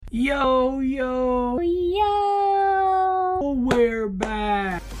Yo, yo, yo, we're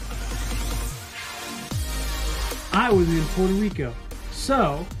back. I was in Puerto Rico,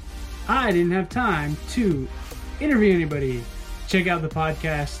 so I didn't have time to interview anybody. Check out the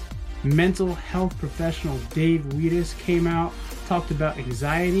podcast. Mental health professional Dave Weedis came out, talked about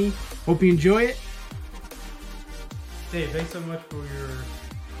anxiety. Hope you enjoy it. Dave, thanks so much for your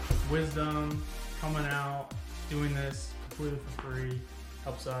wisdom, coming out, doing this completely for free.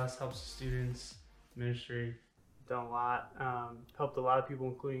 Helps us, helps the students, ministry. Done a lot. Helped a lot of people,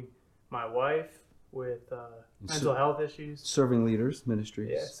 including my wife, with mental health issues. Serving Leaders Ministries.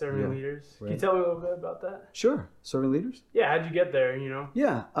 Yeah, Serving Leaders. Right. Can you tell me a little bit about that? Sure. Serving Leaders? Yeah, how'd you get there,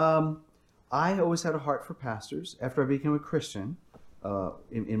 Yeah. I always had a heart for pastors. After I became a Christian,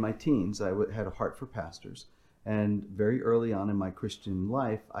 in my teens, I had a heart for pastors. And very early on in my Christian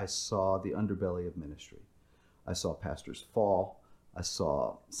life, I saw the underbelly of ministry. I saw pastors fall. I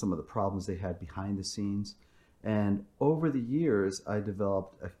saw some of the problems they had behind the scenes. And over the years, I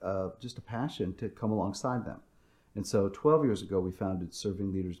developed just a passion to come alongside them. And so 12 years ago, we founded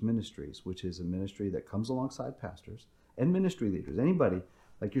Serving Leaders Ministries, which is a ministry that comes alongside pastors and ministry leaders, anybody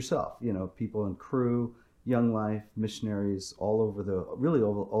like yourself, people in Cru, Young Life, missionaries all over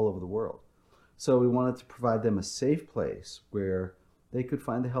the world. So we wanted to provide them a safe place where they could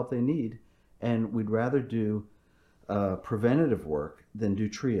find the help they need. And we'd rather do preventative work than do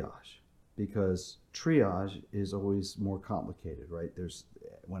triage, because triage is always more complicated, right?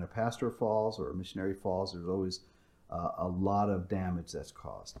 When a pastor falls or a missionary falls, there's always a lot of damage that's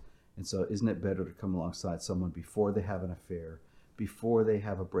caused. And so isn't it better to come alongside someone before they have an affair, before they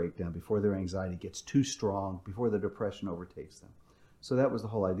have a breakdown, before their anxiety gets too strong, before their depression overtakes them? So that was the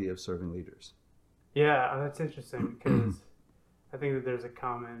whole idea of Serving Leaders. Yeah, that's interesting, because I think that there's a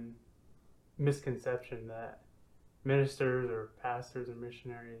common misconception that ministers or pastors or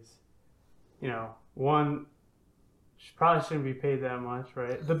missionaries, one probably shouldn't be paid that much,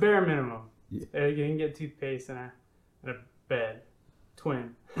 right? The bare minimum. Yeah. You can get toothpaste and a bed,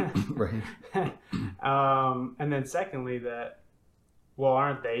 twin. Right. And then secondly, that,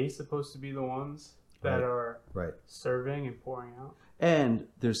 aren't they supposed to be the ones that are serving and pouring out? And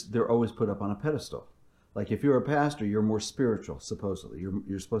they're always put up on a pedestal. Like if you're a pastor, you're more spiritual, supposedly.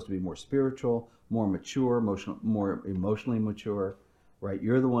 You're supposed to be more spiritual, more mature, more emotionally mature, right?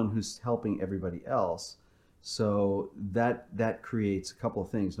 You're the one who's helping everybody else. So that creates a couple of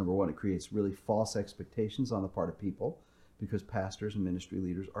things. Number one, it creates really false expectations on the part of people, because pastors and ministry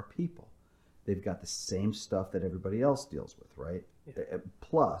leaders are people. They've got the same stuff that everybody else deals with, right? Yeah.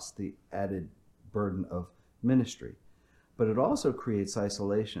 Plus the added burden of ministry. But it also creates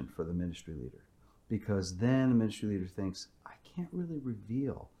isolation for the ministry leader, because then the ministry leader thinks, I can't really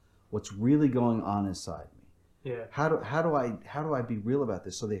reveal what's really going on inside me. Yeah. How do I be real about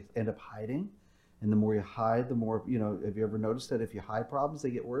this? So they end up hiding, and the more you hide, the more, have you ever noticed that if you hide problems,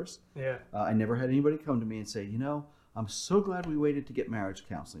 they get worse? Yeah. I never had anybody come to me and say, I'm so glad we waited to get marriage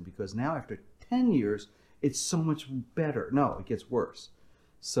counseling, because now after 10 years, it's so much better. No, it gets worse.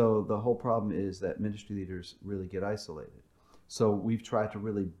 So the whole problem is that ministry leaders really get isolated. So we've tried to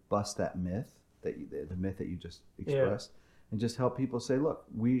really bust that myth, the myth that you just expressed, and just help people say, look,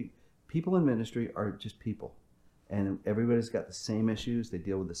 people in ministry are just people, and everybody's got the same issues. They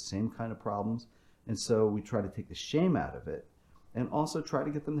deal with the same kind of problems. And so we try to take the shame out of it, and also try to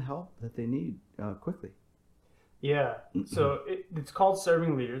get them the help that they need quickly. Yeah. So it's called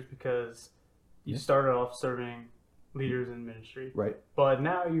Serving Leaders because you started off serving leaders in ministry. Right. But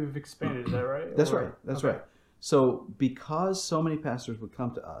now you've expanded, is that right? That's right. That's right. So because so many pastors would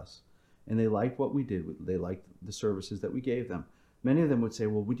come to us and they liked what we did, they liked the services that we gave them, many of them would say,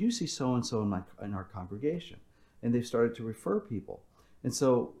 well, would you see so-and-so in our congregation? And they've started to refer people. And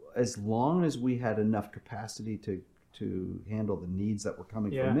so as long as we had enough capacity to handle the needs that were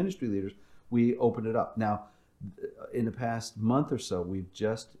coming from ministry leaders, we opened it up. Now, in the past month or so, we've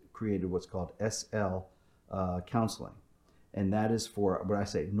just created what's called SL counseling. And that is for, what I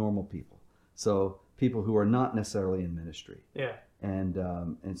say, normal people. So people who are not necessarily in ministry. Yeah.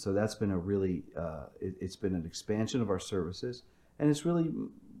 And so that's been a really, it's been an expansion of our services, and it's really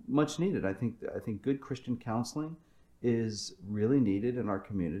much needed. I think good Christian counseling is really needed in our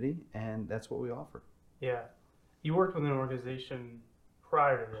community, and that's what we offer. Yeah. You worked with an organization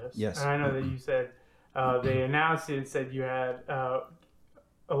prior to this. Yes. And I know that you said, they announced it and said you had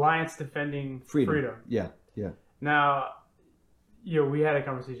Alliance Defending Freedom. Yeah. Now, we had a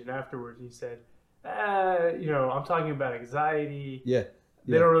conversation afterwards. You said, I'm talking about anxiety. Yeah.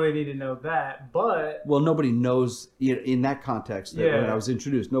 They don't really need to know that, but... Well, nobody knows, in that context, that when I was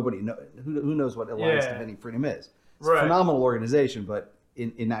introduced, nobody who knows what Alliance Defending Freedom is. It's a phenomenal organization, but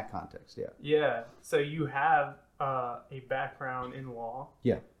in that context, yeah. Yeah. So you have a background in law.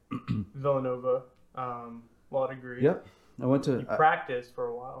 Yeah. Villanova law degree. Yep. I went to. You practiced for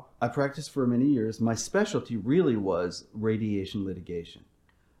a while. I practiced for many years. My specialty really was radiation litigation,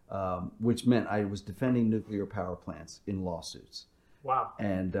 which meant I was defending nuclear power plants in lawsuits. Wow.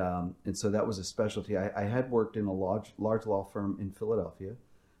 And so that was a specialty. I had worked in a large law firm in Philadelphia,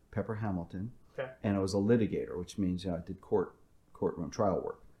 Pepper Hamilton, Okay. and I was a litigator, which means I did courtroom trial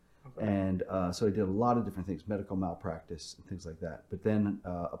work. Okay. And so I did a lot of different things, medical malpractice and things like that. But then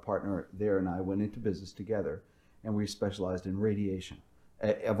a partner there and I went into business together, and we specialized in radiation,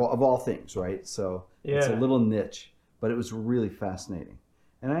 of all things, right? So it's a little niche, but it was really fascinating.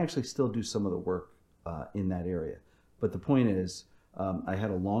 And I actually still do some of the work in that area. But the point is, I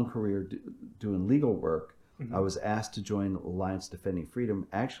had a long career doing legal work. Mm-hmm. I was asked to join Alliance Defending Freedom.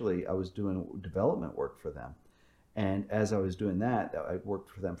 Actually, I was doing development work for them. And as I was doing that, I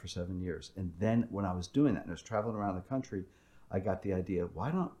worked for them for 7 years. And then when I was doing that and I was traveling around the country, I got the idea,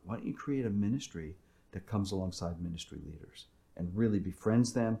 why don't you create a ministry that comes alongside ministry leaders and really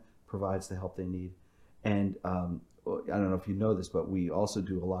befriends them, provides the help they need. And I don't know if you know this, but we also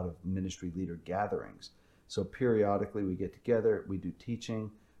do a lot of ministry leader gatherings. So periodically we get together, we do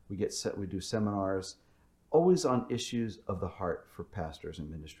teaching, we do seminars, always on issues of the heart for pastors and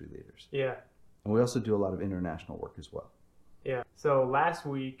ministry leaders. Yeah. And we also do a lot of international work as well. Yeah. So last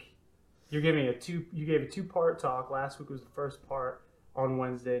week you gave a 2-part talk. Last week was the first part on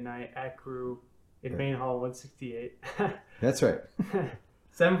Wednesday night at Crew in Main Hall 168. That's right.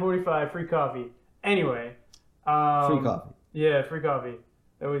 7:45, free coffee. Anyway. Free coffee. Yeah, free coffee.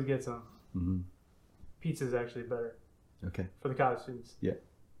 I always get some. Mm-hmm. Pizza's actually better. Okay. For the college students. Yeah.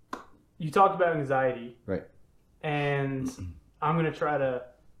 You talked about anxiety. Right. And I'm going to try to...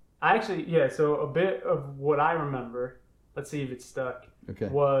 so a bit of what I remember, let's see if it's stuck,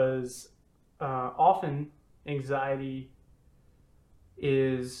 was often anxiety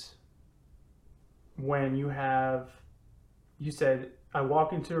is when you said, I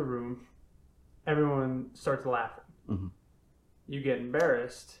walk into a room, everyone starts laughing. Mm-hmm. You get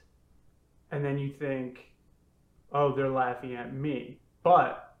embarrassed, and then you think, oh, they're laughing at me.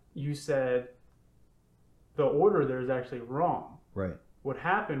 But you said the order there is actually wrong. Right. What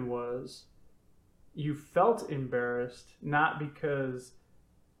happened was you felt embarrassed, not because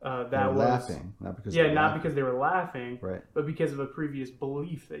that was laughing, not because because they were laughing, right, but because of a previous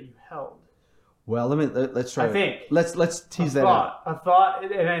belief that you held. Well, let's try. I think let's tease that out. A thought,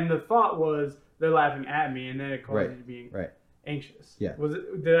 and the thought was they're laughing at me, and then it caused you to be anxious. Yeah. Was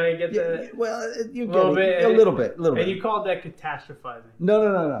it? Did I get that? Well, you get it. A little bit. And you called that catastrophizing.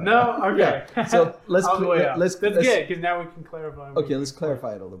 No. No. Okay. Yeah. So let's that's good because now we can clarify. Okay, let's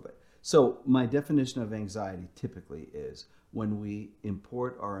clarify it a little bit. So my definition of anxiety typically is when we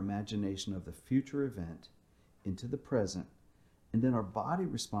import our imagination of the future event into the present, and then our body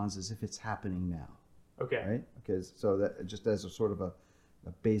responds as if it's happening now. Okay. Right? Okay, so that just as a sort of a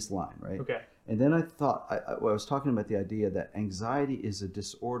baseline, right? Okay. And then I thought, I was talking about the idea that anxiety is a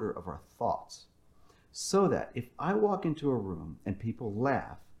disorder of our thoughts. So that if I walk into a room and people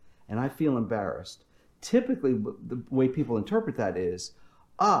laugh and I feel embarrassed, typically the way people interpret that is,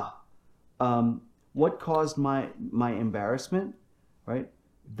 what caused my embarrassment, right?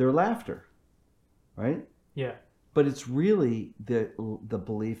 Their laughter, right? Yeah. But it's really the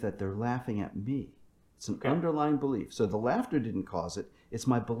belief that they're laughing at me. It's an underlying belief. So the laughter didn't cause it. It's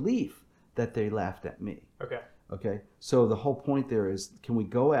my belief that they laughed at me. Okay. So the whole point there is, can we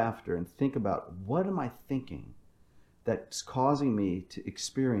go after and think about what am I thinking that's causing me to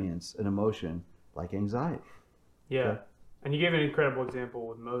experience an emotion like anxiety? Yeah. Okay? And you gave an incredible example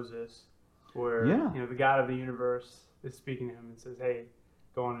with Moses, where the God of the universe is speaking to him and says, "Hey,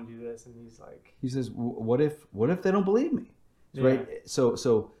 go on and do this," and he says, "What if they don't believe me?" Right.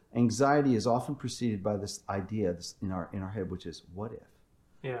 So anxiety is often preceded by this idea in our head, which is what if.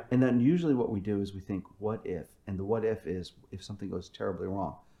 Yeah. And then usually what we do is we think, what if? And the what if is if something goes terribly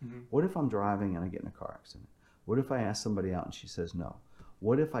wrong. Mm-hmm. What if I'm driving and I get in a car accident? What if I ask somebody out and she says no?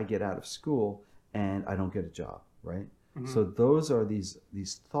 What if I get out of school and I don't get a job, right? Mm-hmm. So those are these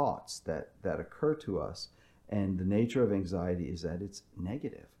thoughts that occur to us, and the nature of anxiety is that it's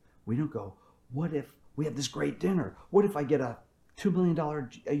negative. We don't go, what if we have this great dinner? What if I get a $2 million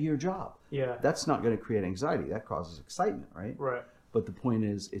a year job? Yeah. That's not going to create anxiety. That causes excitement, right? Right. But the point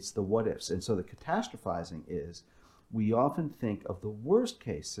is, it's the what ifs. And so the catastrophizing is, we often think of the worst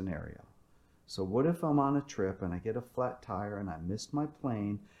case scenario. So what if I'm on a trip and I get a flat tire and I missed my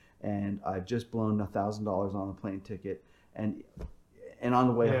plane and I've just blown $1,000 on the plane ticket, and on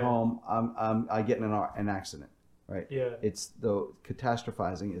the way home I get in an accident, right? Yeah. It's the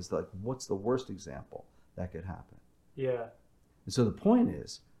catastrophizing is like, what's the worst example that could happen? Yeah. And so the point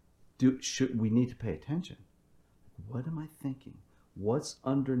is, should we need to pay attention? What am I thinking? What's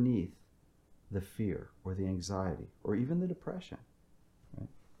underneath the fear or the anxiety or even the depression? Right?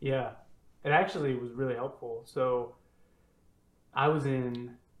 Yeah. It actually was really helpful. So I was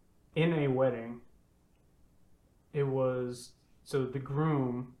in a wedding. It was, so the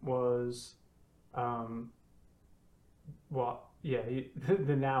groom was, the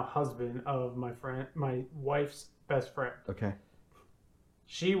now husband of my wife's best friend. Okay.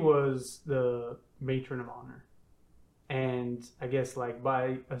 She was the matron of honor. And I guess like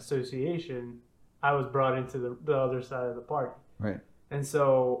by association, I was brought into the other side of the party. Right. And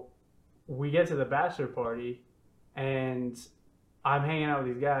so we get to the bachelor party and I'm hanging out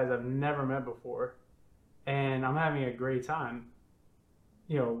with these guys I've never met before. And I'm having a great time.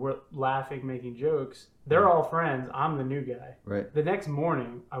 You know, we're laughing, making jokes. They're all friends. I'm the new guy. Right. The next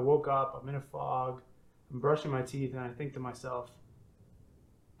morning, I woke up. I'm in a fog. I'm brushing my teeth, and I think to myself,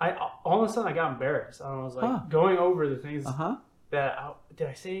 all of a sudden I got embarrassed. I was like going over the things that did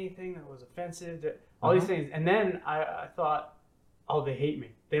I say anything that was offensive? All these things, and then I thought, oh, they hate me.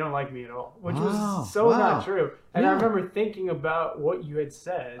 They don't like me at all, which was so not true. And I remember thinking about what you had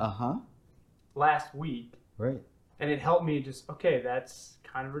said last week. Right. And it helped me just, okay, that's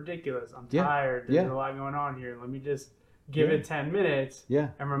kind of ridiculous. I'm tired. There's a lot going on here. Let me just give it 10 minutes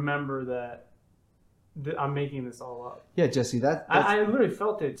and remember that I'm making this all up. Yeah, Jesse, I literally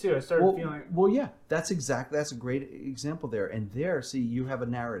felt it too. I started feeling... Well, yeah, that's a great example there. And there, see, you have a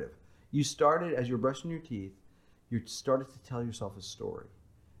narrative. You started, as you were brushing your teeth, you started to tell yourself a story.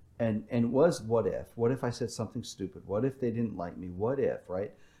 And it was what if? What if I said something stupid? What if they didn't like me? What if,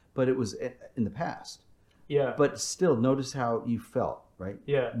 right? But it was in the past. Yeah. But still, notice how you felt, right?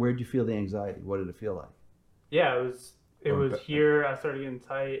 Yeah. Where did you feel the anxiety? What did it feel like? Yeah, it was here. I started getting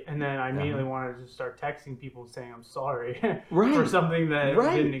tight, and then I immediately wanted to just start texting people saying I'm sorry for something that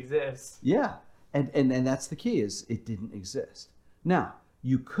didn't exist. Yeah, and that's the key, is it didn't exist. Now,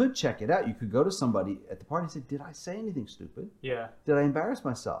 you could check it out. You could go to somebody at the party and say, did I say anything stupid? Yeah. Did I embarrass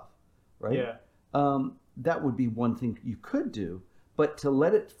myself? Right? Yeah. That would be one thing you could do, but to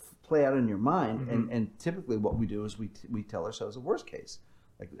let it play out in your mind, and typically what we do is we tell ourselves a worst case.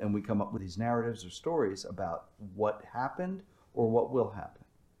 And we come up with these narratives or stories about what happened or what will happen.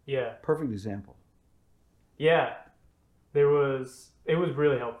 Yeah. Perfect example. Yeah. It was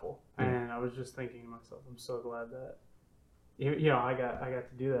really helpful. And I was just thinking to myself, I'm so glad that, I got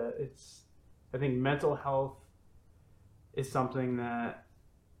to do that. I think mental health is something that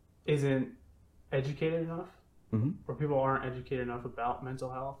isn't educated enough, or people aren't educated enough about mental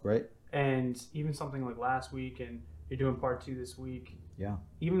health. Right. And even something like last week, and you're doing part 2 this week. Yeah.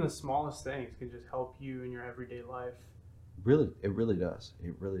 Even the smallest things can just help you in your everyday life. Really, it really does.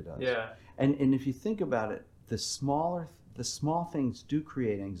 It really does. Yeah. And if you think about it, the small things do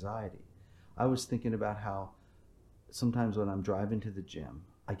create anxiety. I was thinking about how sometimes when I'm driving to the gym,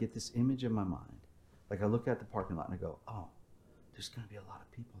 I get this image in my mind. Like I look at the parking lot and I go, oh, there's going to be a lot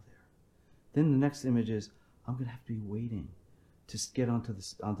of people there. Then the next image is, I'm going to have to be waiting to get onto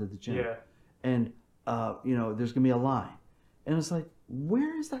the gym. Yeah. And there's going to be a line. And it's like,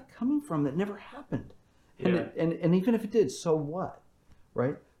 where is that coming from? That never happened. Yeah. And even if it did, so what?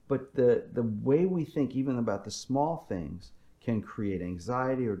 Right? But the way we think even about the small things can create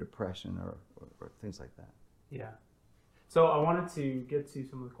anxiety or depression or things like that. Yeah. So I wanted to get to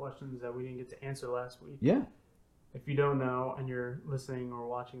some of the questions that we didn't get to answer last week. Yeah. If you don't know and you're listening or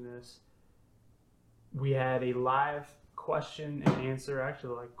watching this, we had a live question and answer,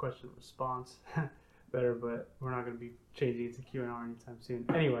 actually like question and response better, but we're not going to be changing it to Q&A anytime soon.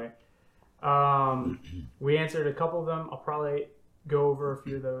 Anyway, we answered a couple of them. I'll probably go over a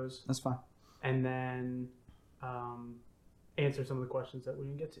few of those. That's fine. And then answer some of the questions that we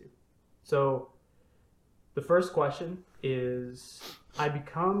didn't get to. So the first question is, I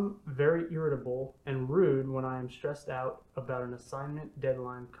become very irritable and rude when I am stressed out about an assignment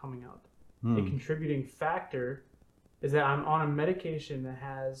deadline coming up. A contributing factor is that I'm on a medication that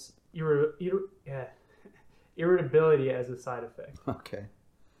has irritability as a side effect. Okay.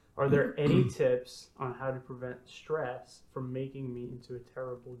 Are there any tips on how to prevent stress from making me into a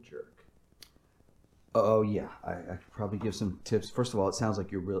terrible jerk? Oh yeah, I could probably give some tips. First of all, it sounds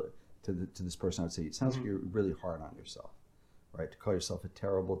like you're really to this person. I'd say it sounds like you're really hard on yourself, right? To call yourself a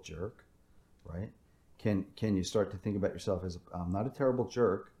terrible jerk, right? Can you start to think about yourself as I'm not a terrible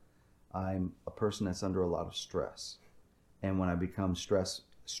jerk. I'm a person that's under a lot of stress, and when I become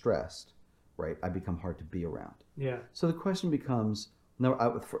stressed, right, I become hard to be around. Yeah. So the question becomes, for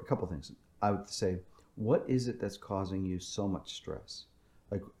a couple of things. I would say, what is it that's causing you so much stress?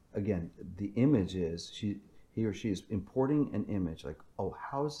 Like, again, the image is he or she is importing an image like, oh,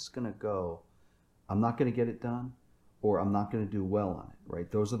 how is this going to go? I'm not going to get it done, or I'm not going to do well on it,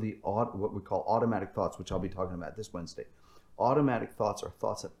 right? Those are the what we call automatic thoughts, which I'll be talking about this Wednesday. Automatic thoughts are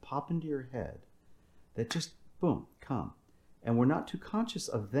thoughts that pop into your head that just, boom, come. And we're not too conscious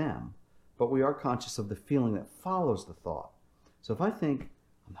of them, but we are conscious of the feeling that follows the thought. So if I think,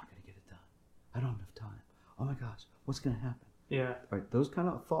 I'm not going to get it done, I don't have enough time, oh my gosh, what's going to happen? Yeah. Right, those kind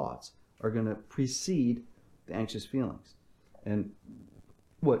of thoughts are going to precede the anxious feelings. And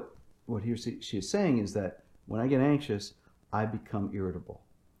what he or she is saying is that when I get anxious, I become irritable.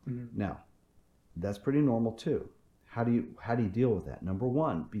 Mm-hmm. Now, that's pretty normal too. How do you deal with that? Number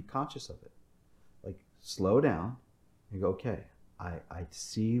one, be conscious of it. Like, slow down and go, okay, I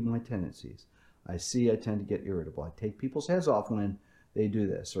see my tendencies. I see I tend to get irritable. I take people's heads off when they do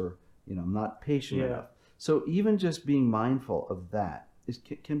this, or I'm not patient enough. So even just being mindful of that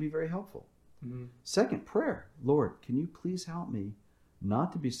can be very helpful. Mm-hmm. Second, prayer. Lord, can you please help me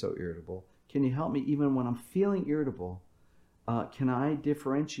not to be so irritable? Can you help me even when I'm feeling irritable? Can I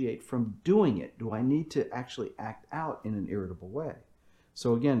differentiate from doing it? Do I need to actually act out in an irritable way?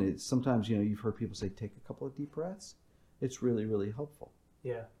 So again, it's sometimes, you've heard people say, take a couple of deep breaths. It's really, really helpful.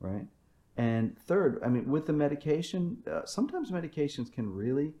 Yeah. Right? And third, with the medication, sometimes medications can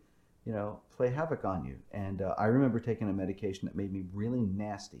really, play havoc on you. And I remember taking a medication that made me really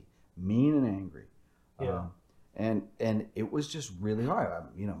nasty, mean and angry. Yeah. And it was just really hard.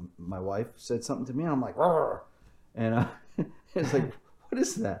 My wife said something to me, and I'm like, "Arr!" And it's like, what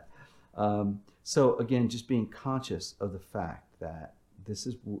is that? So again, just being conscious of the fact that this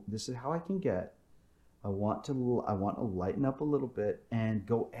is how I can get. I want to lighten up a little bit and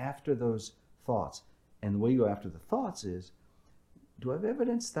go after those thoughts. And the way you go after the thoughts is, do I have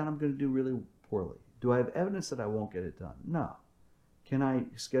evidence that I'm going to do really poorly? Do I have evidence that I won't get it done? No. Can I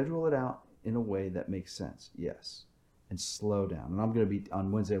schedule it out in a way that makes sense? Yes. And slow down. And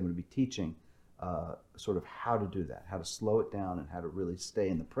on Wednesday, I'm going to be teaching sort of how to do that, how to slow it down and how to really stay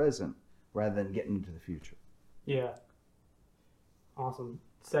in the present rather than getting into the future. Yeah. Awesome.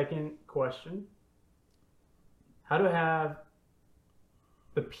 Second question. How to have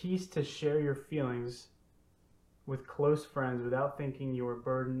the peace to share your feelings with close friends without thinking you are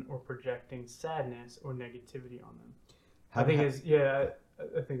burdened or projecting sadness or negativity on them. I think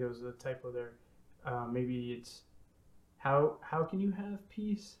there was a typo there. Maybe it's how can you have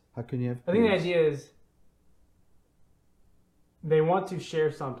peace? How can you have peace? I think the idea is they want to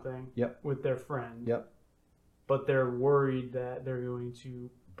share something with their friend. Yep. But they're worried that they're going to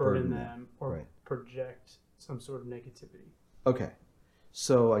burden them or project some sort of negativity. Okay.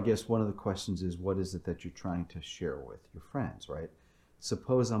 So I guess one of the questions is, what is it that you're trying to share with your friends, right?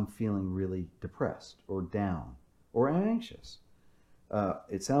 Suppose I'm feeling really depressed or down or I'm anxious.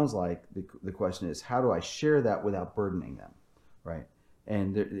 It sounds like the question is, how do I share that without burdening them, right?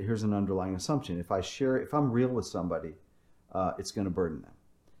 And here's an underlying assumption. If I'm real with somebody, it's going to burden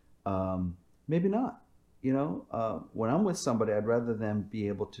them. Maybe not. When I'm with somebody, I'd rather them be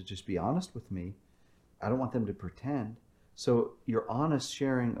able to just be honest with me. I don't want them to pretend. So your honest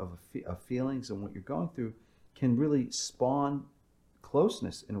sharing of feelings and what you're going through can really spawn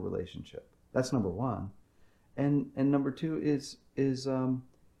closeness in a relationship. That's number one. And number two is you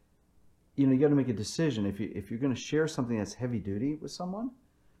got to make a decision. If you're going to share something that's heavy duty with someone,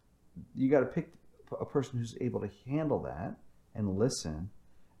 you got to pick a person who's able to handle that and listen,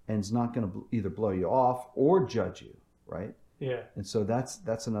 and is not going to either blow you off or judge you, right? Yeah. And so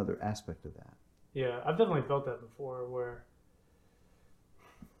that's another aspect of that. Yeah, I've definitely felt that before where,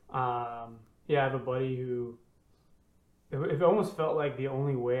 I have a buddy who, it almost felt like the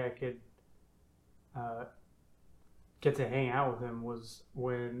only way I could get to hang out with him was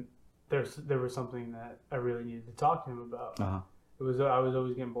when there was something that I really needed to talk to him about. Uh-huh. I was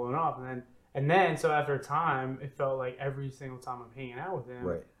always getting blown off, and then so after a time, it felt like every single time I'm hanging out with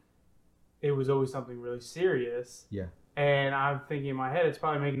him, it was always something really serious. Yeah. And I'm thinking in my head, it's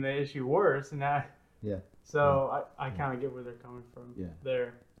probably making the issue worse. And I kind of get where they're coming from. Yeah.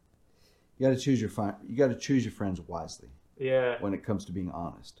 There. You got to choose your friends wisely. Yeah. When it comes to being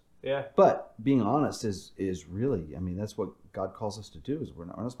honest. Yeah. But being honest is really, that's what God calls us to do. Is we're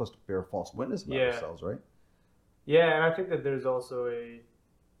not supposed to bear false witness about ourselves, right? Yeah, and I think that there's also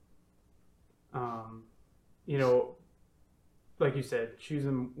like you said, choose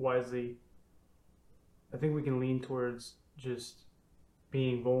them wisely. I think we can lean towards just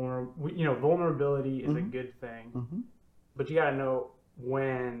being vulnerable. Vulnerability is a good thing, but you got to know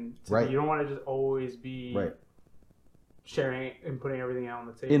when. You don't want to just always be sharing and putting everything out on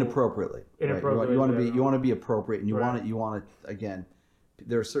the table inappropriately. Inappropriately, Right? You want to be yeah. you want to be appropriate, and Right. you want to again.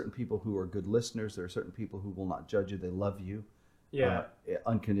 There are certain people who are good listeners. There are certain people who will not judge you. They love you Yeah.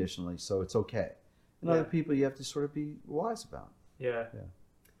 unconditionally, so it's okay. And Yeah. other people you have to sort of be wise about. Yeah. Yeah.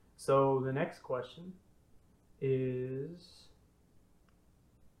 So the next question is,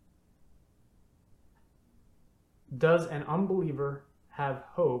 does an unbeliever have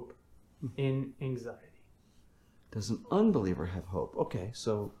hope in anxiety? Does an unbeliever have hope? Okay,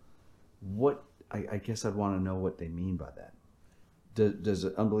 so what? I guess I'd want to know what they mean by that. Does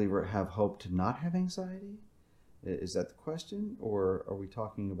an unbeliever have hope to not have anxiety? Is that the question, or are we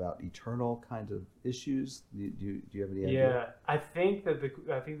talking about eternal kind of issues? Do you have any idea? Yeah, I think that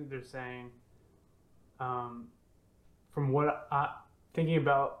they're saying, from what thinking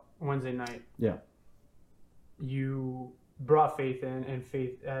about Wednesday night, Yeah. you brought faith in, and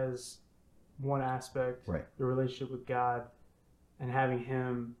faith as one aspect, Right. your relationship with God, and having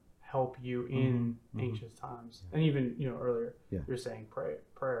Him help you in anxious times, and even earlier, Yeah. you're saying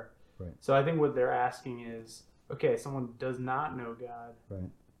prayer. Right. So I think what they're asking is, okay, someone does not know God. Right.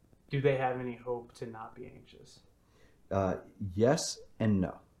 Do they have any hope to not be anxious? Yes and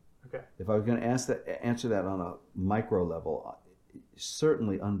no. Okay. If I was going to answer that on a micro level,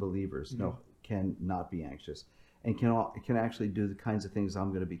 certainly unbelievers can not be anxious, and can actually do the kinds of things I'm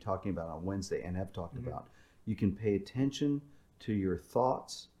going to be talking about on Wednesday and have talked about. You can pay attention to your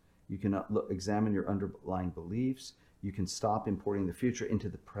thoughts. You can examine your underlying beliefs. You can stop importing the future into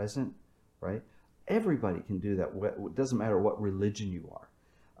the present, right? Everybody can do that. It doesn't matter what religion you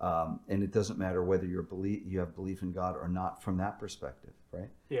are. And it doesn't matter whether you have belief in God or not from that perspective, right?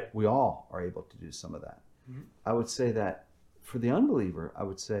 Yeah. We all are able to do some of that. Mm-hmm. I would say that for the unbeliever, I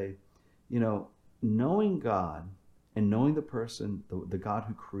would say, knowing God and knowing the person, the God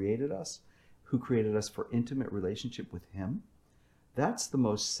who created us for intimate relationship with Him, that's the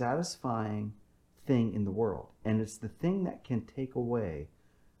most satisfying thing in the world. And it's the thing that can take away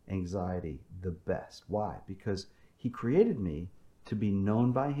anxiety the best. Why? Because He created me to be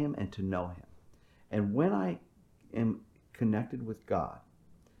known by Him and to know Him. And when I am connected with God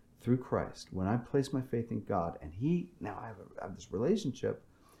through Christ, when I place my faith in God, and now I have this relationship,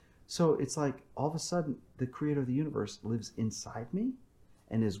 so it's like all of a sudden the creator of the universe lives inside me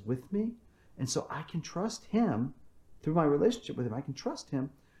and is with me. And so I can trust Him through my relationship with Him. I can trust Him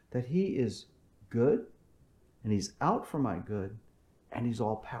that He is good, and He's out for my good, and He's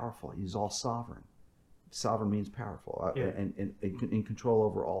all powerful. He's all sovereign. Sovereign means powerful, and in control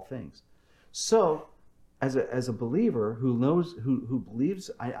over all things. So, as a believer who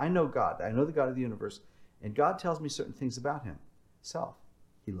believes, I know God. I know the God of the universe, and God tells me certain things about Himself.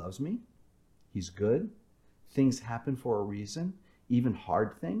 He loves me. He's good. Things happen for a reason, even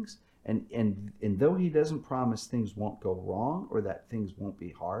hard things. And though He doesn't promise things won't go wrong, or that things won't be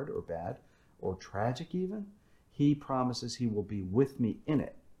hard or bad or tragic even, He promises He will be with me in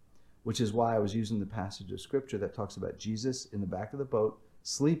it. Which is why I was using the passage of Scripture that talks about Jesus in the back of the boat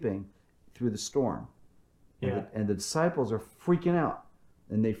sleeping through the storm. Yeah. And the disciples are freaking out.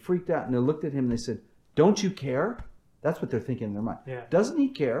 And they freaked out and they looked at Him and they said, "Don't you care?" That's what they're thinking in their mind. Yeah. Doesn't He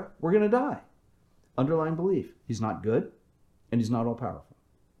care? We're going to die. Underlying belief. He's not good and He's not all powerful.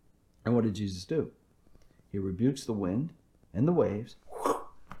 And what did Jesus do? He rebukes the wind and the waves.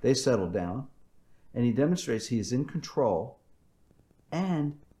 They settle down. And He demonstrates He is in control,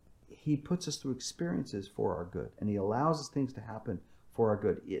 and He puts us through experiences for our good, and He allows us things to happen for our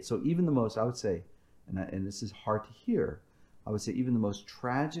good. So even the most, I would say, and this is hard to hear, I would say even the most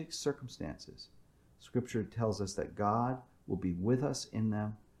tragic circumstances, Scripture tells us that God will be with us in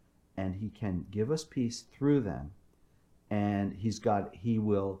them, and He can give us peace through them, and He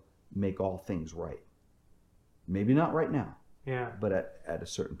will make all things right. Maybe not right now, but at a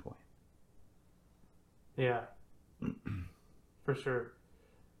certain point. Yeah, for sure.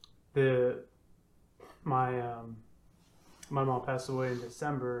 My mom passed away in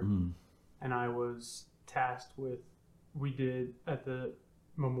December, and I was tasked with, we did at the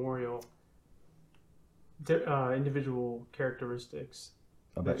memorial individual characteristics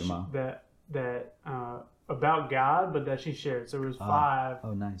About your mom? That about God, but that she shared. So there was five.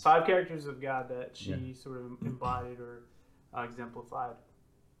 Oh, nice. 5 characters of God that she sort of embodied or exemplified,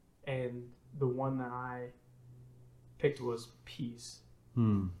 and the one that I picked was peace.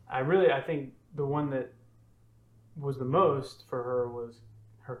 I think the one that was the most for her was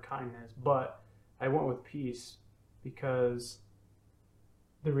her kindness, but I went with peace because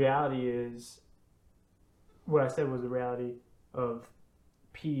the reality is, what I said was the reality of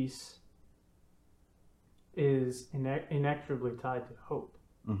peace is inexorably tied to hope.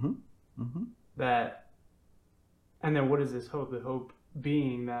 That And then what is this hope? The hope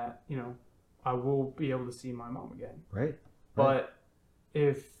being that, I will be able to see my mom again. Right. But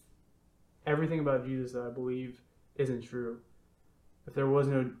if everything about Jesus that I believe isn't true, if there was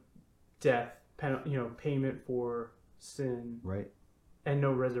no death, payment for sin, Right. and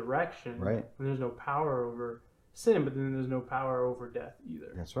no resurrection, Right. then there's no power over sin, but then there's no power over death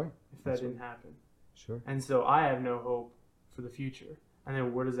either. That's right. If that didn't happen. Sure. And so I have no hope for the future. And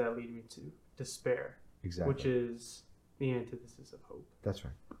then where does that lead me to? Despair. Exactly. Which is the antithesis of hope. That's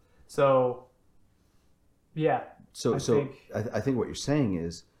right. So, yeah. I think what you're saying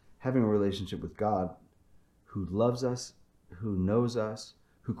is having a relationship with God who loves us, who knows us,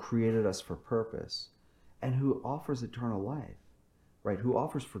 who created us for purpose, and who offers eternal life, right? Who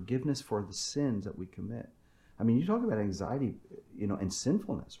offers forgiveness for the sins that we commit. I mean, you talk about anxiety, and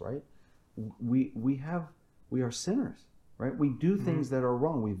sinfulness, right? We are sinners, right? We do things that are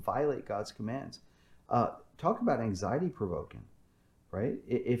wrong. We violate God's commands. Talk about anxiety provoking, right?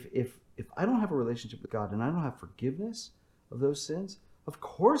 If I don't have a relationship with God and I don't have forgiveness of those sins, of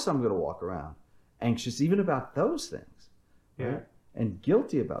course I'm going to walk around anxious even about those things, right? And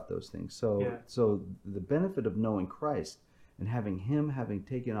guilty about those things. So the benefit of knowing Christ and having Him having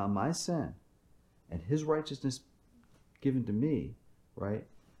taken on my sin and His righteousness given to me, right?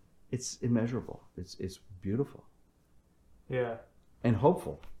 It's immeasurable. It's beautiful. Yeah. And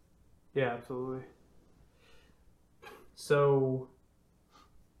hopeful. Yeah, absolutely. So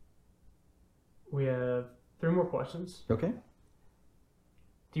we have 3 more questions. Okay.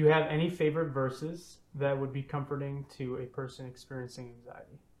 Do you have any favorite verses that would be comforting to a person experiencing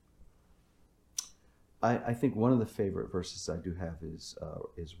anxiety? I think one of the favorite verses I do have is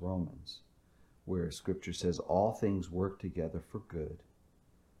Romans, where Scripture says, all things work together for good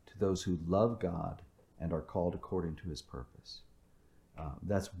to those who love God and are called according to His purpose.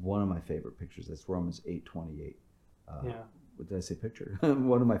 That's one of my favorite pictures. That's Romans 8:28. What did I say? Picture.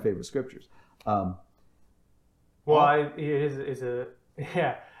 One of my favorite scriptures. It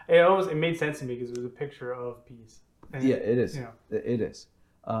made sense to me because it was a picture of peace. And it is. It is.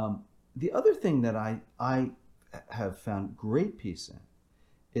 The other thing that I have found great peace in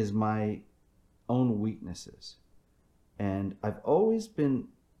is my own weaknesses, and I've always been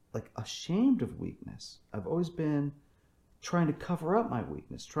ashamed of weakness. I've always been trying to cover up my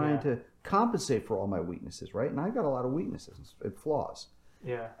weakness, trying to compensate for all my weaknesses, right? And I've got a lot of weaknesses and flaws.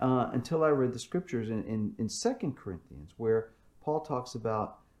 Yeah. Until I read the scriptures in 2 Corinthians, where Paul talks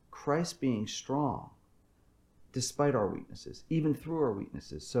about Christ being strong despite our weaknesses, even through our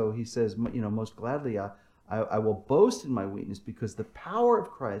weaknesses. So he says, most gladly I will boast in my weakness because the power of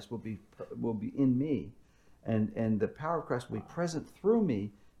Christ will be in me, and the power of Christ will be present through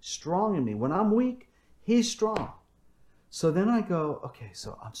me, strong in me. When I'm weak, He's strong. So then I go, okay,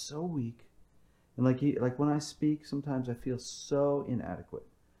 so I'm so weak. And like when I speak, sometimes I feel so inadequate.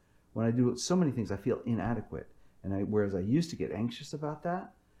 When I do so many things, I feel inadequate. And whereas I used to get anxious about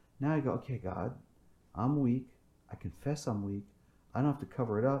that, now I go, okay, God, I'm weak. I confess I'm weak. I don't have to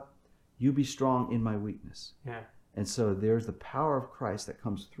cover it up. You be strong in my weakness. Yeah. And so there's the power of Christ that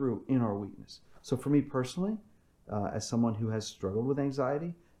comes through in our weakness. So for me personally, as someone who has struggled with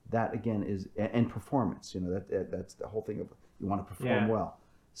anxiety, that again is, and performance, that's the whole thing of you want to perform well.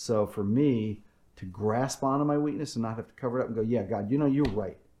 So for me to grasp onto my weakness and not have to cover it up and go, yeah, God, you're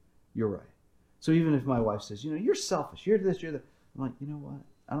right. You're right. So even if my wife says, you're selfish, you're this, you're that, I'm like, you know what?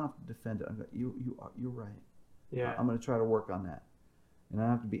 I don't have to defend it. I'm like, you're right. Yeah. I'm going to try to work on that. And I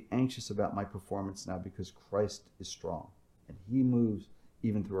don't have to be anxious about my performance now because Christ is strong and He moves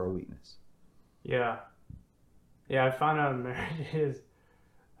even through our weakness. Yeah. Yeah, I found out in marriages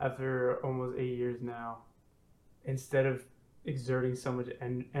after almost 8 years now, instead of exerting so much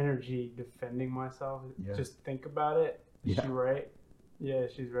energy defending myself, just think about it. Is she right? Yeah,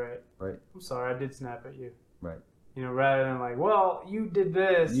 she's right. Right. I'm sorry, I did snap at you. Right. Rather than well, you did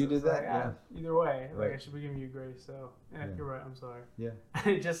this. You did that, Either way, right. I should be giving you grace. So, you're right. I'm sorry. Yeah.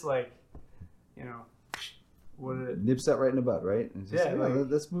 Just what did it? Nips that right in the bud, right? And just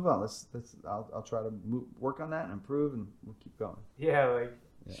let's move on. I'll try to work on that and improve, and we'll keep going. Yeah,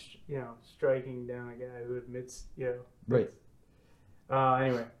 striking down a guy who admits, Right.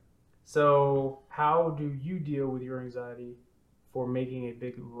 Anyway, so how do you deal with your anxiety for making a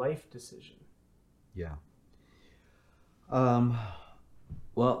big life decision? Yeah.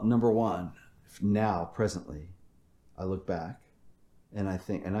 Well, number one, now, presently, I look back and I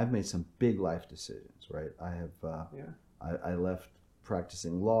think, and I've made some big life decisions, right? I have, I left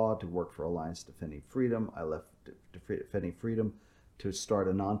practicing law to work for Alliance Defending Freedom. I left Defending Freedom to start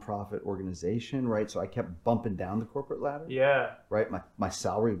a nonprofit organization, right? So I kept bumping down the corporate ladder. Yeah. Right? My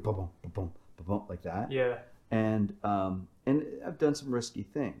salary, boom, boom, boom, boom, boom, like that. Yeah. And I've done some risky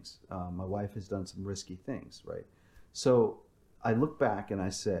things. My wife has done some risky things, right? So I look back and I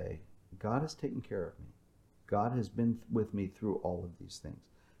say, God has taken care of me. God has been with me through all of these things.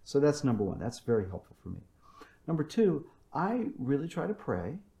 So that's number one. That's very helpful for me. Number two, I really try to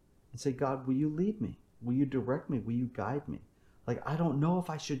pray and say, God, will you lead me? Will you direct me? Will you guide me? Like, I don't know if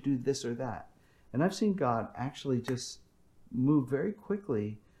I should do this or that. And I've seen God actually just move very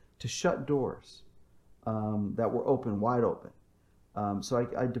quickly to shut doors that were open, wide open. So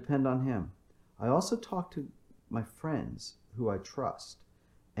I depend on him. I also talk to my friends who I trust,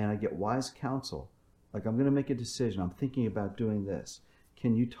 and I get wise counsel. Like, I'm going to make a decision. I'm thinking about doing this.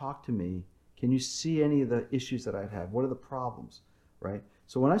 Can you talk to me? Can you see any of the issues that I'd have? What are the problems, right?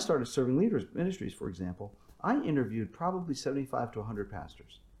 So when I started Serving Leaders Ministries, for example, I interviewed probably 75 to 100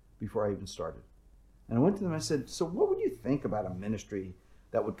 pastors before I even started. And I went to them and I said, so what would you think about a ministry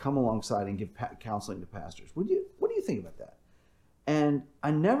that would come alongside and give counseling to pastors? What do you think about that? And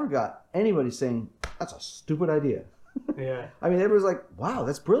I never got anybody saying, that's a stupid idea. Yeah. I mean, everybody's like, wow,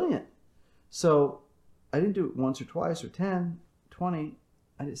 that's brilliant. So I didn't do it once or twice or 10, 20.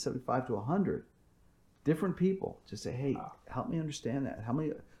 I did 75 to 100 different people. Just say, hey, help me understand that.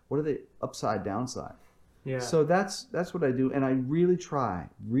 What are the upside, downside? Yeah. So that's what I do. And I really try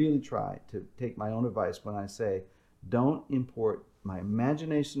to take my own advice when I say, don't import my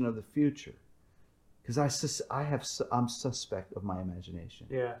imagination of the future. Because I'm suspect of my imagination.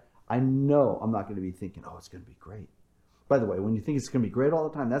 Yeah. I know I'm not going to be thinking, oh, it's going to be great. By the way, when you think it's going to be great all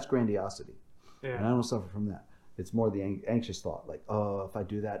the time, that's grandiosity. Yeah. And I don't suffer from that. It's more the anxious thought, like, oh, if I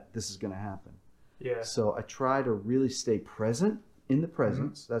do that, this is going to happen. Yeah. So I try to really stay present in the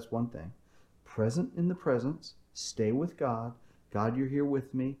presence. Mm-hmm. That's one thing. Present in the presence. Stay with God. God, you're here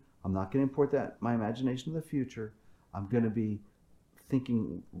with me. I'm not going to import my imagination of the future. I'm going to be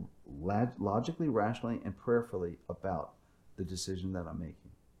thinking logically, rationally, and prayerfully about the decision that I'm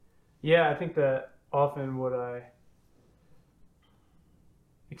making. Yeah, I think that often what I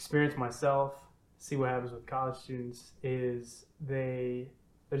experience myself, see what happens with college students, is there's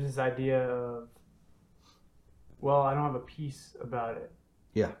this idea of, well, I don't have a peace about it.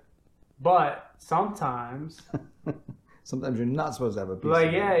 Yeah. But sometimes sometimes you're not supposed to have a peace.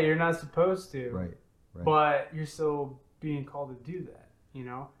 Like, yeah, you're not supposed to. Right. But you're still being called to do that, you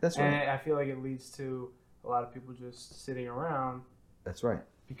know? That's right. And I feel like it leads to a lot of people just sitting around. That's right.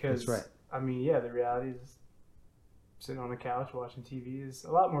 Because, that's right. I mean, yeah, the reality is sitting on the couch watching TV is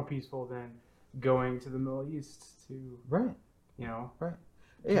a lot more peaceful than going to the Middle East to, right, you know, right.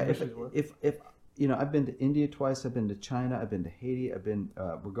 Yeah, if you know, I've been to India twice, I've been to China, I've been to Haiti,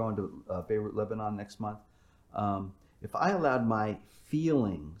 we're going to Beirut, Lebanon next month. If I allowed my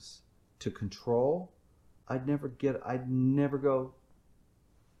feelings to control, I'd never go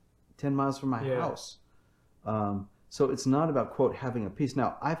 10 miles from my house. So it's not about, quote, having a peace.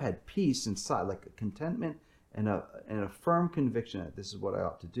 Now, I've had peace inside, like a contentment and a firm conviction that this is what I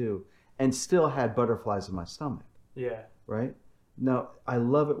ought to do, and still had butterflies in my stomach. Yeah. Right? Now, I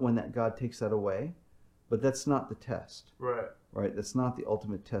love it when that God takes that away, but that's not the test. Right. Right? That's not the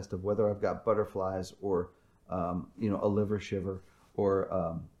ultimate test of whether I've got butterflies or, a liver shiver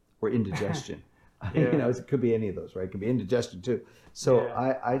or indigestion. Yeah. It could be any of those, right? It could be indigestion too. So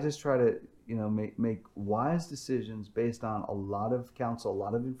I just try to, make wise decisions based on a lot of counsel, a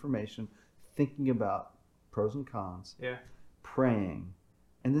lot of information, thinking about pros and cons, praying,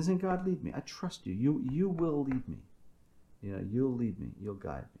 and then God lead me. I trust you. You will lead me. You'll lead me. You'll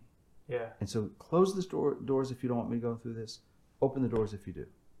guide me. Yeah. And so close the doors if you don't want me to go through this. Open the doors if you do.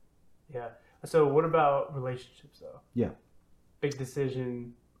 Yeah. So what about relationships though? Yeah. Big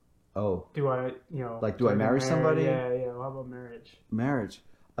decision. Oh. Do I marry somebody? Yeah. How about marriage? Marriage.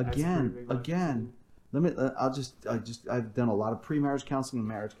 Again. I've done a lot of pre-marriage counseling and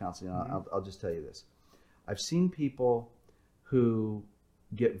marriage counseling. Mm-hmm. I'll just tell you this. I've seen people who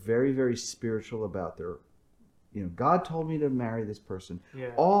get very, very spiritual about their, God told me to marry this person.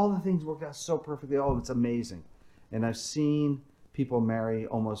 Yeah. All the things worked out so perfectly. Oh, it's amazing. And I've seen people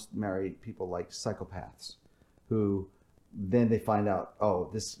almost marry people like psychopaths who then they find out, oh,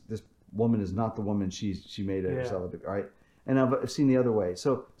 this woman is not the woman she made it herself, right? And I've seen the other way.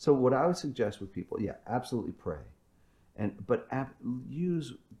 So what I would suggest with people, absolutely pray, but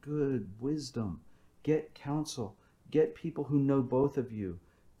use good wisdom, get counsel, get people who know both of you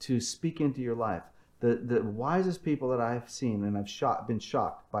to speak into your life. The wisest people that I've seen, and I've been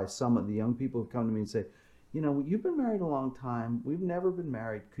shocked by some of the young people who come to me and say, you've been married a long time. We've never been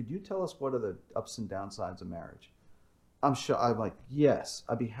married. Could you tell us what are the ups and downsides of marriage? I'm like, yes,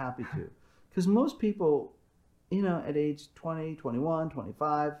 I'd be happy to. Because most people, at age 20, 21,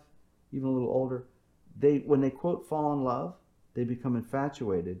 25, even a little older, when they quote fall in love, they become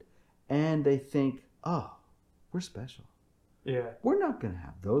infatuated, and they think, oh, we're special. Yeah. We're not going to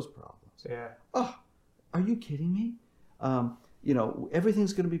have those problems. Yeah. Oh, are you kidding me?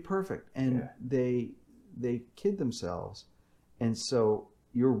 Everything's going to be perfect, and they kid themselves. And so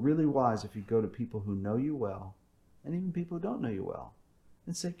you're really wise if you go to people who know you well, and even people who don't know you well,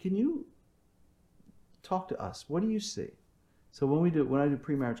 and say, can you talk to us? What do you see? So when I do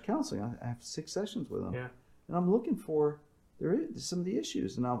pre-marriage counseling, I have 6 sessions with them, and I'm looking for some of the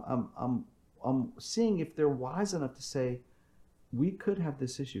issues, and I'm seeing if they're wise enough to say, we could have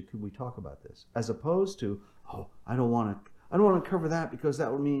this issue. Could we talk about this? As opposed to, oh, I don't want to cover that because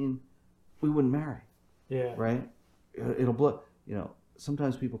that would mean we wouldn't marry. Yeah. Right. It'll blow.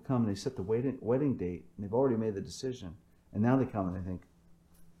 Sometimes people come and they set the wedding date and they've already made the decision, and now they come and they think,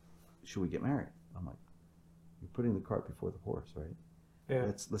 should we get married? I'm like, you're putting the cart before the horse, right?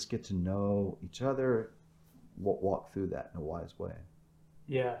 Yeah. Let's get to know each other. Walk through that in a wise way.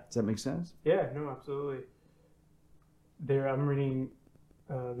 Yeah. Does that make sense? Yeah. No, absolutely. I'm reading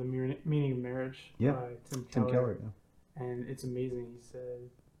The Meaning of Marriage by Tim Keller. And it's amazing. He said,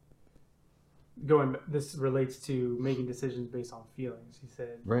 this relates to making decisions based on feelings. He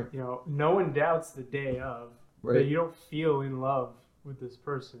said, right. No one doubts the day of, right. that you don't feel in love with this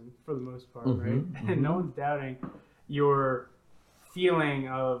person for the most part, right? Mm-hmm. And no one's doubting your feeling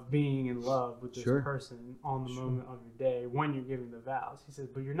of being in love with this person on the moment of your day when you're giving the vows. He says,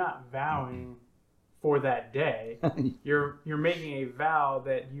 but you're not vowing for that day. You're making a vow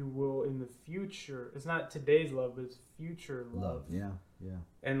that you will in the future. It's not today's love, but it's future love. Yeah.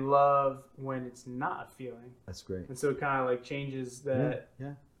 And love when it's not a feeling. That's great. And so it kind of like changes that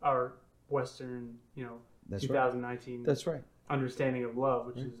our Western, That's 2019 right. That's right. understanding of love,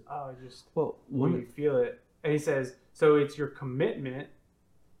 which is when you feel it. And he says, so it's your commitment.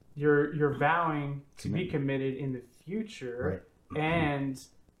 You're vowing to be committed in the future. Right. And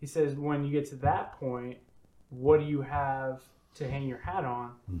he says, when you get to that point, what do you have to hang your hat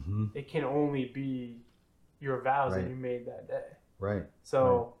on? Mm-hmm. It can only be your vows that you made that day. Right.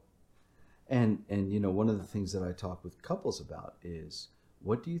 So, and one of the things that I talk with couples about is,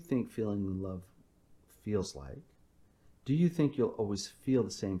 what do you think feeling in love feels like? Do you think you'll always feel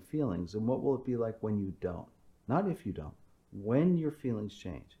the same feelings? And what will it be like when you don't? Not if you don't. When your feelings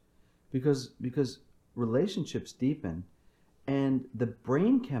change. Because relationships deepen and the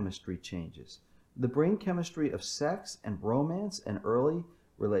brain chemistry changes. The brain chemistry of sex and romance and early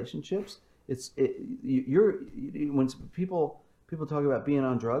relationships, when people talk about being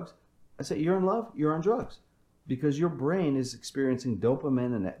on drugs, I say, you're in love, you're on drugs. Because your brain is experiencing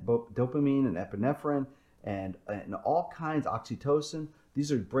dopamine and epinephrine and all kinds, oxytocin.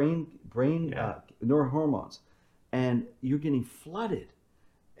 These are brain neurohormones, and you're getting flooded.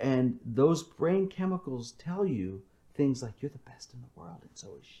 And those brain chemicals tell you things like, you're the best in the world, and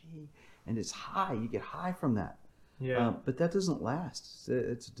so is she. And it's high. You get high from that. Yeah. But that doesn't last.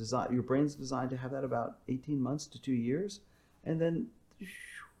 It's designed. Your brain's designed to have that about 18 months to 2 years, and then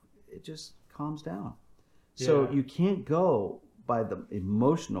it just calms down. So you can't go by the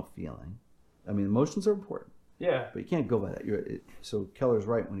emotional feeling. I mean, emotions are important. Yeah. But you can't go by that. So Keller's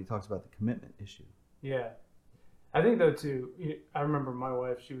right when he talks about the commitment issue. Yeah. I think, though, too, I remember my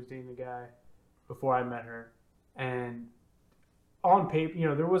wife, she was dating a guy before I met her. And on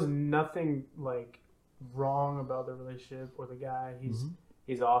paper, there was nothing, like, wrong about the relationship or the guy.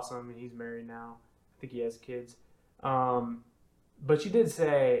 He's awesome, and he's married now. I think he has kids. But she did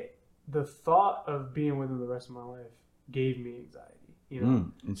say, the thought of being with him the rest of my life gave me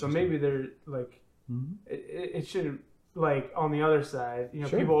anxiety, So maybe they're like, it shouldn't, like, on the other side,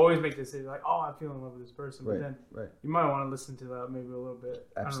 people always make this say, like, oh, I feel in love with this person. But then you might want to listen to that maybe a little bit.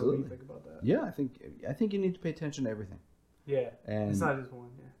 Absolutely. I don't know what you think about that. Yeah, I think you need to pay attention to everything. Yeah. And it's not just one.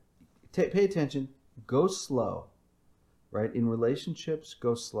 Pay attention. Go slow, right? In relationships,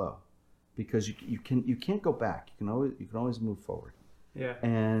 go slow, because you can't go back. You can always move forward. Yeah.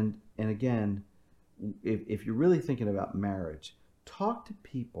 And again, if you're really thinking about marriage, talk to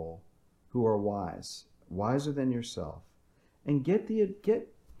people who are wiser than yourself, and get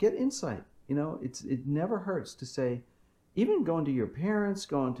insight. It never hurts to say, even going to your parents,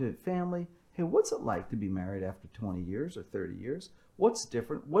 going to family, hey, what's it like to be married after 20 years or 30 years? What's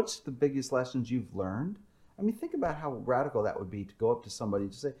different? What's the biggest lessons you've learned? I mean, think about how radical that would be to go up to somebody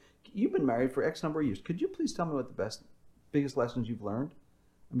to say, you've been married for X number of years. Could you please tell me what the biggest lessons you've learned?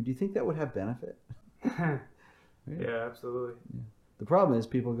 I mean, do you think that would have benefit? Yeah, absolutely. Yeah. The problem is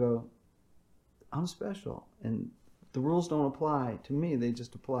people go, I'm special, and the rules don't apply to me. They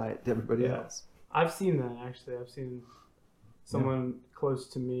just apply to everybody else. I've seen that, actually. I've seen someone close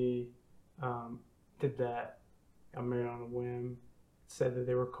to me did that. Got married on a whim. Said that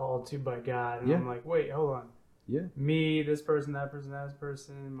they were called to by God. And Yeah. I'm like, wait, hold on. Yeah. Me, this person, that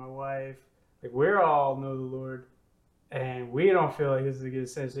person, my wife. Like, we're all know the Lord. And we don't feel like this is a good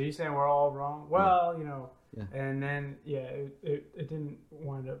sense. So you saying we're all wrong? Well, you know. Yeah. And then, it didn't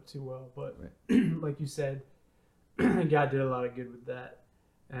wind up too well. But Right. like you said, God did a lot of good with that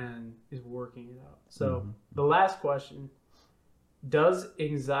and is working it out. So the last question, does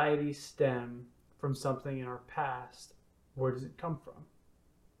anxiety stem from something in our past? Where does it come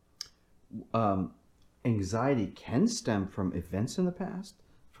from? Anxiety can stem from events in the past,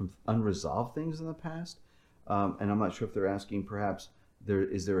 from unresolved things in the past. And I'm not sure if they're asking perhaps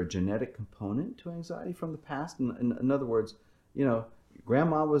is there a genetic component to anxiety from the past? In other words, you know,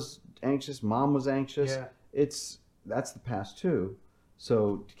 grandma was anxious, mom was anxious. Yeah. That's the past too.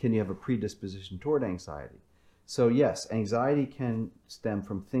 So can you have a predisposition toward anxiety? So yes, anxiety can stem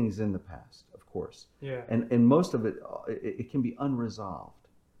from things in the past, of course. Yeah. And most of it can be unresolved.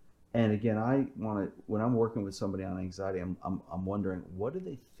 And again, when I'm working with somebody on anxiety, I'm wondering, what are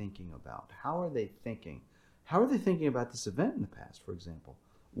they thinking about? How are they thinking? How are they thinking about this event in the past, for example?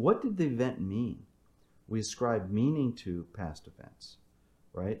 What did the event mean? We ascribe meaning to past events,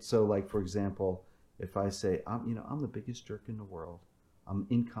 right? So like, for example, if I say, I'm the biggest jerk in the world, I'm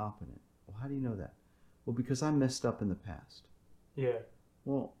incompetent. Well, how do you know that? Well, because I messed up in the past. Yeah.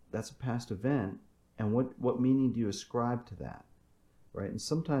 Well, that's a past event. And what meaning do you ascribe to that? Right? And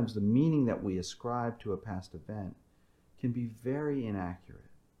sometimes the meaning that we ascribe to a past event can be very inaccurate.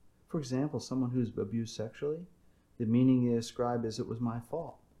 For example, someone who's abused sexually, the meaning they ascribe is it was my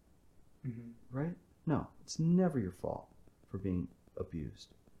fault. Right? No, it's never your fault for being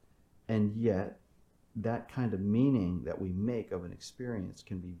abused. And yet, that kind of meaning that we make of an experience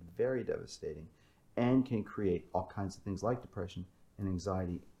can be very devastating and can create all kinds of things like depression and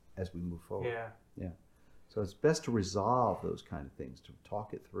anxiety as we move forward. Yeah. Yeah. So it's best to resolve those kind of things, to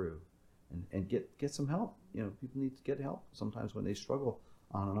talk it through and get some help. You know, people need to get help sometimes when they struggle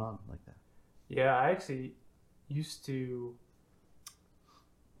on and on like that. Yeah, I actually used to,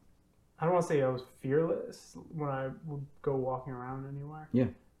 I don't want to say I was fearless when I would go walking around anywhere. Yeah.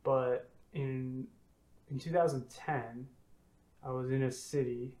 But in 2010, I was in a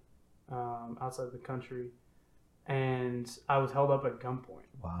city outside the country, and I was held up at gunpoint.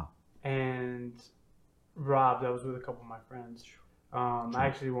 Wow. And robbed. I was with a couple of my friends. I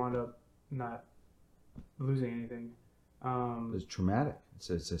actually wound up not losing anything. It was traumatic. It's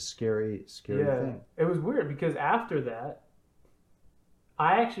a scary thing. It was weird because after that,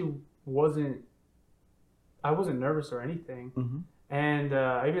 I actually wasn't nervous or anything. And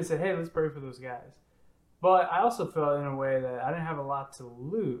I even said, hey, let's pray for those guys. But I also felt in a way that I didn't have a lot to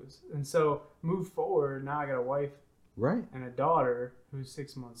lose. And so move forward, now I got a wife Right. and a daughter who's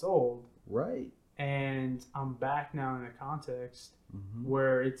 6 months old. Right. And I'm back now in a context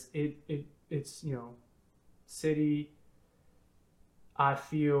where it's you know, city. I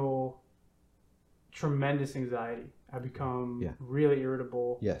feel tremendous anxiety. I become really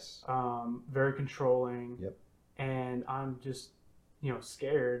irritable. Yes. Very controlling. Yep. And I'm just, you know,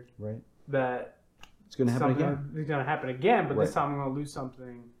 scared. Right. That it's going to happen again. It's going to happen again, but Right. this time I'm going to lose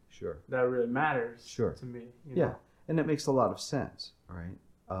something. Sure. That really matters. Sure. To me. You Yeah. know? And it makes a lot of sense, right?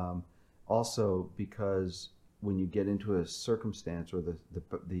 Also, because when you get into a circumstance or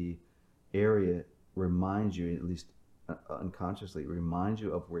the area reminds you, at least unconsciously, reminds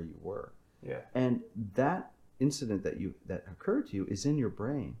you of where you were. Yeah. And that incident that occurred to you is in your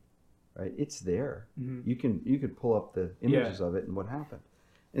brain, right? It's there. You could pull up the images of it and what happened.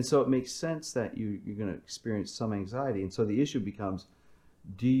 And so it makes sense that you're going to experience some anxiety. And so the issue becomes,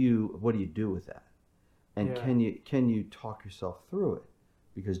 what do you do with that? And can you talk yourself through it?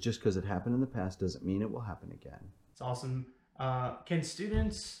 Because just because it happened in the past doesn't mean it will happen again. It's awesome. Can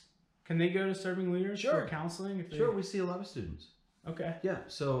they go to Serving Leaders for counseling? If Sure, we see a lot of students. Okay. Yeah,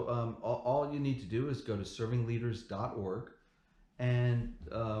 so all you need to do is go to servingleaders.org and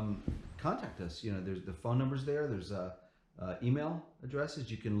contact us. You know, there's the phone numbers there. There's email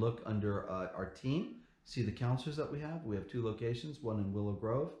addresses. You can look under our team, see the counselors that we have. We have 2 locations, one in Willow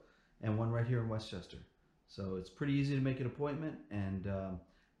Grove and one right here in Westchester. So it's pretty easy to make an appointment, and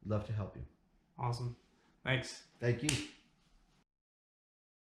love to help you. Awesome. Thanks. Thank you.